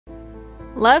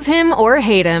Love him or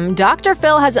hate him, Dr.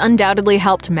 Phil has undoubtedly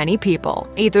helped many people,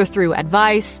 either through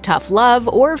advice, tough love,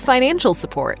 or financial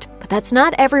support. But that's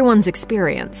not everyone's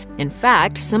experience. In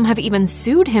fact, some have even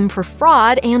sued him for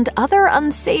fraud and other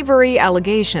unsavory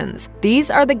allegations. These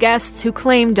are the guests who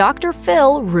claim Dr.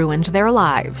 Phil ruined their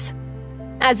lives.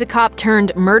 As a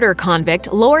cop-turned-murder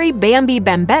convict, Laurie "Bambi"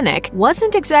 Bembenek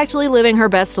wasn't exactly living her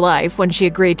best life when she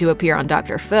agreed to appear on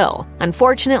Dr. Phil.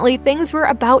 Unfortunately, things were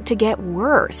about to get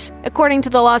worse. According to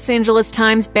the Los Angeles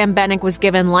Times, Bembenek was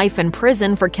given life in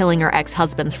prison for killing her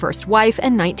ex-husband's first wife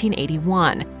in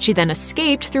 1981. She then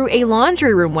escaped through a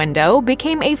laundry room window,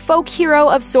 became a folk hero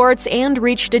of sorts, and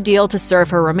reached a deal to serve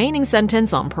her remaining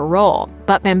sentence on parole.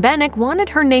 But Bembenek wanted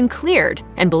her name cleared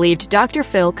and believed Dr.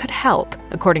 Phil could help.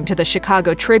 According to the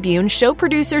Chicago Tribune, show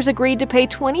producers agreed to pay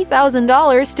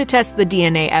 $20,000 to test the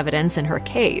DNA evidence in her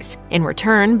case. In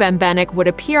return, Bembenek would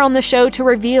appear on the show to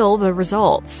reveal the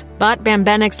results. But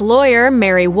Bembenek's lawyer,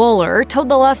 Woehler, told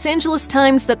the Los Angeles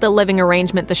Times that the living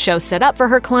arrangement the show set up for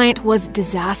her client was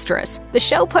disastrous. The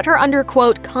show put her under,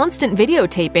 quote, constant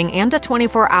videotaping and a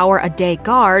 24-hour-a-day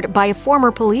guard by a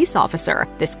former police officer.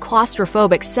 This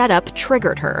claustrophobic setup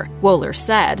triggered her. Woehler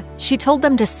said, "She told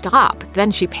them to stop,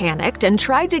 then she panicked and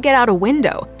tried to get out a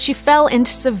window. She fell and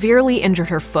severely injured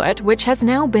her foot, which has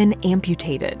now been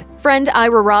amputated." Friend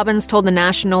Ira Robbins told the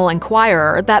National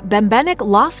Enquirer that Bembenek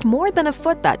lost more than a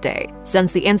foot that day.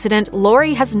 Since the incident,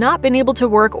 Laurie has not been able to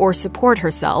work or support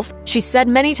herself. She said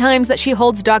many times that she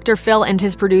holds Dr. Phil and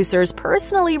his producers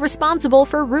personally responsible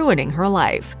for ruining her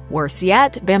life. Worse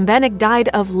yet, Bembenek died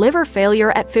of liver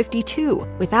failure at 52,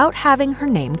 without having her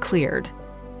name cleared.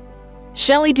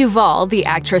 Shelley Duvall, the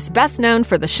actress best known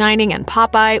for The Shining and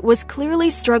Popeye, was clearly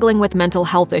struggling with mental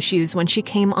health issues when she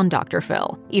came on Dr.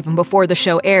 Phil. Even before the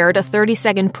show aired, a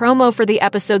 30-second promo for the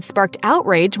episode sparked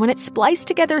outrage when it spliced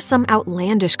together some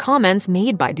outlandish comments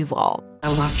made by Duvall. "I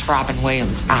loved Robin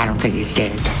Williams. I don't think he's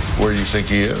dead." "Where do you think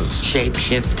he is?"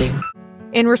 "Shape-shifting."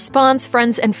 In response,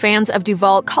 friends and fans of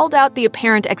Duvall called out the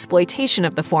apparent exploitation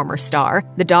of the former star.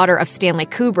 The daughter of Stanley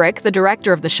Kubrick, the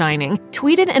director of The Shining,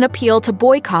 tweeted an appeal to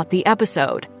boycott the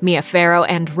episode. Mia Farrow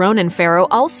and Ronan Farrow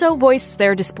also voiced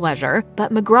their displeasure,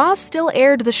 but McGraw still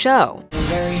aired the show. "I'm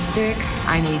very sick.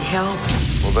 I need help."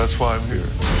 "Well, that's why I'm here."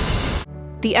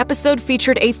 The episode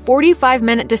featured a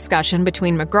 45-minute discussion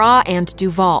between McGraw and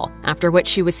Duvall, after which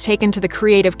she was taken to the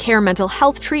Creative Care Mental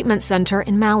Health Treatment Center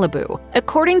in Malibu.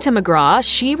 According to McGraw,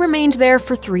 she remained there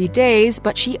for 3 days,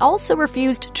 but she also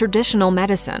refused traditional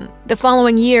medicine. The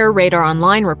following year, Radar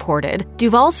Online reported,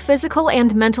 Duvall's physical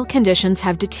and mental conditions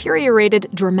have deteriorated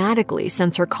dramatically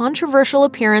since her controversial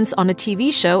appearance on a TV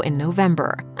show in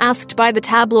November. Asked by the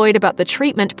tabloid about the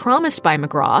treatment promised by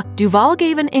McGraw, Duvall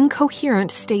gave an incoherent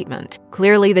statement.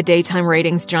 Clearly, the daytime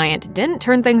ratings giant didn't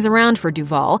turn things around for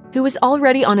Duvall, who was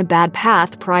already on a bad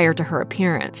path prior to her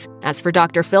appearance. As for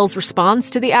Dr. Phil's response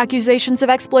to the accusations of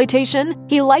exploitation,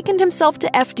 he likened himself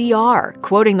to FDR,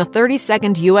 quoting the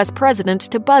 32nd U.S. president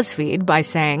to BuzzFeed by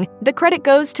saying, "The credit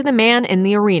goes to the man in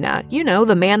the arena, you know,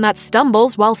 the man that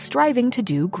stumbles while striving to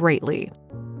do greatly."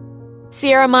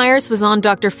 Sierra Myers was on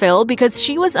Dr. Phil because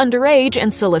she was underage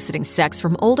and soliciting sex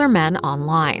from older men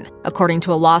online. According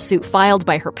to a lawsuit filed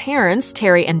by her parents,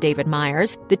 Terry and David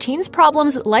Myers, the teen's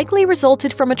problems likely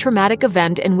resulted from a traumatic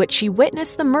event in which she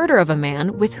witnessed the murder of a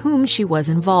man with whom she was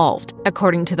involved.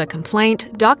 According to the complaint,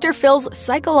 Dr. Phil's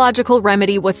psychological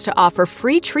remedy was to offer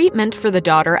free treatment for the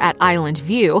daughter at Island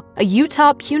View, a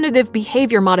Utah punitive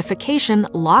behavior modification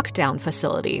lockdown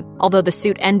facility. Although the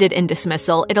suit ended in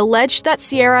dismissal, it alleged that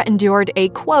Sierra endured a,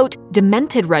 quote,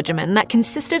 demented regimen that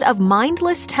consisted of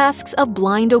mindless tasks of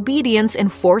blind obedience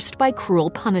enforced by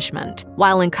cruel punishment.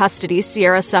 While in custody,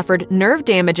 Sierra suffered nerve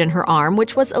damage in her arm,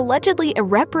 which was allegedly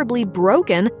irreparably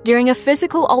broken during a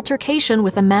physical altercation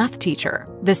with a math teacher.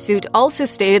 The suit also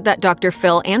stated that Dr.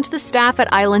 Phil and the staff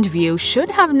at Island View should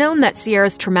have known that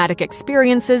Sierra's traumatic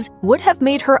experiences would have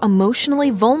made her emotionally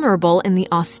vulnerable in the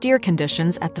austere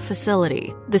conditions at the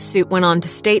facility. The suit went on to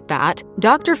state that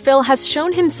Dr. Phil has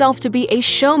shown himself to be a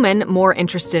showman more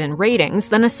interested in ratings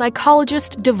than a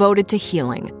psychologist devoted to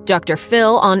healing. Dr.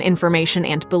 Phil, on information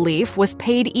and belief, was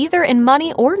paid either in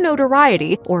money or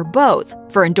notoriety, or both,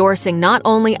 for endorsing not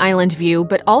only Island View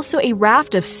but also a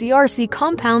raft of CRC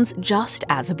compounds just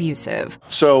as abusive.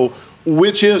 So,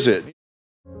 which is it?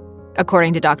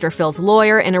 According to Dr. Phil's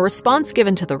lawyer, in a response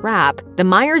given to the rap, the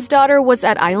Myers daughter was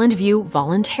at Island View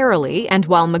voluntarily, and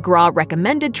while McGraw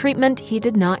recommended treatment, he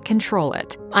did not control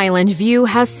it. Island View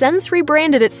has since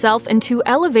rebranded itself into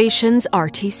Elevations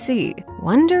RTC.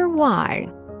 Wonder why?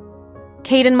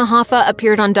 Kaden Mahaffey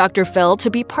appeared on Dr. Phil to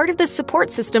be part of the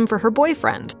support system for her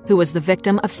boyfriend, who was the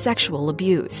victim of sexual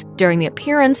abuse. During the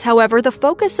appearance, however, the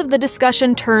focus of the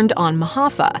discussion turned on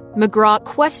Mahaffey. McGraw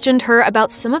questioned her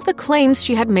about some of the claims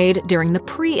she had made during the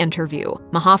pre-interview.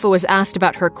 Mahaffey was asked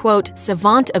about her, quote,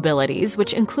 savant abilities,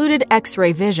 which included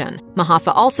X-ray vision.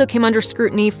 Mahaffey also came under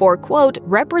scrutiny for, quote,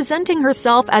 representing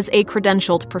herself as a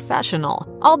credentialed professional.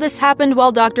 All this happened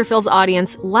while Dr. Phil's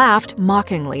audience laughed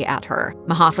mockingly at her.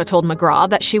 Mahaffey told McGraw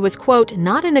that she was, quote,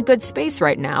 not in a good space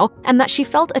right now, and that she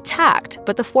felt attacked,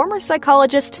 but the former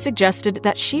psychologist suggested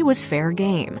that she was fair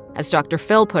game. As Dr.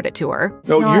 Phil put it to her,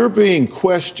 No, you're being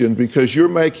questioned because you're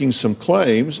making some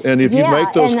claims, and if you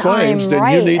make those claims, then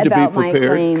you need to be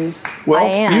prepared.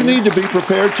 Well, you need to be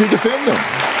prepared to defend them.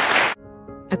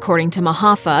 According to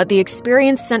Mahaffey, the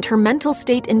experience sent her mental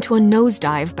state into a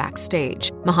nosedive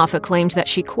backstage. Mahaffey claimed that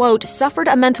she, quote, suffered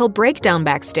a mental breakdown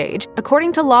backstage,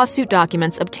 according to lawsuit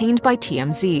documents obtained by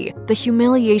TMZ. The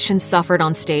humiliation suffered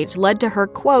on stage led to her,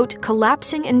 quote,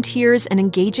 collapsing in tears and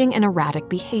engaging in erratic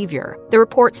behavior. The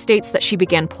report states that she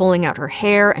began pulling out her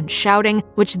hair and shouting,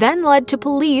 which then led to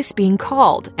police being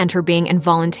called and her being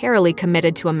involuntarily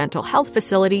committed to a mental health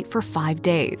facility for 5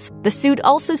 days. The suit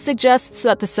also suggests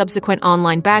that the subsequent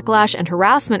online backlash and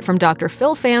harassment from Dr.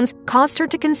 Phil fans caused her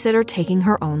to consider taking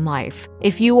her own life.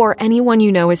 If you or anyone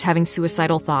you know is having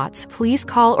suicidal thoughts, please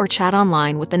call or chat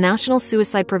online with the National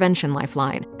Suicide Prevention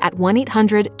Lifeline at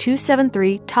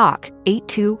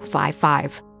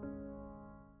 1-800-273-TALK-8255.